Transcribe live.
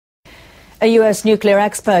A U.S. nuclear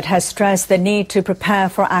expert has stressed the need to prepare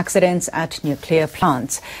for accidents at nuclear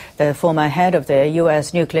plants. The former head of the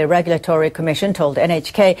U.S. Nuclear Regulatory Commission told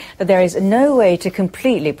NHK that there is no way to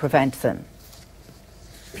completely prevent them.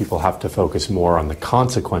 People have to focus more on the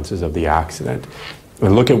consequences of the accident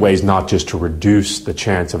and look at ways not just to reduce the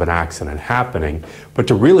chance of an accident happening, but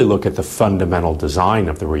to really look at the fundamental design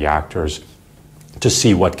of the reactors to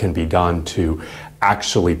see what can be done to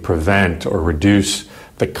actually prevent or reduce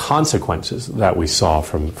the consequences that we saw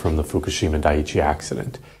from the Fukushima Daiichi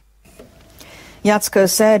accident. Jaczko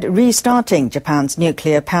said restarting Japan's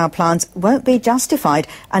nuclear power plants won't be justified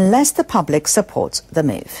unless the public supports the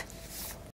move.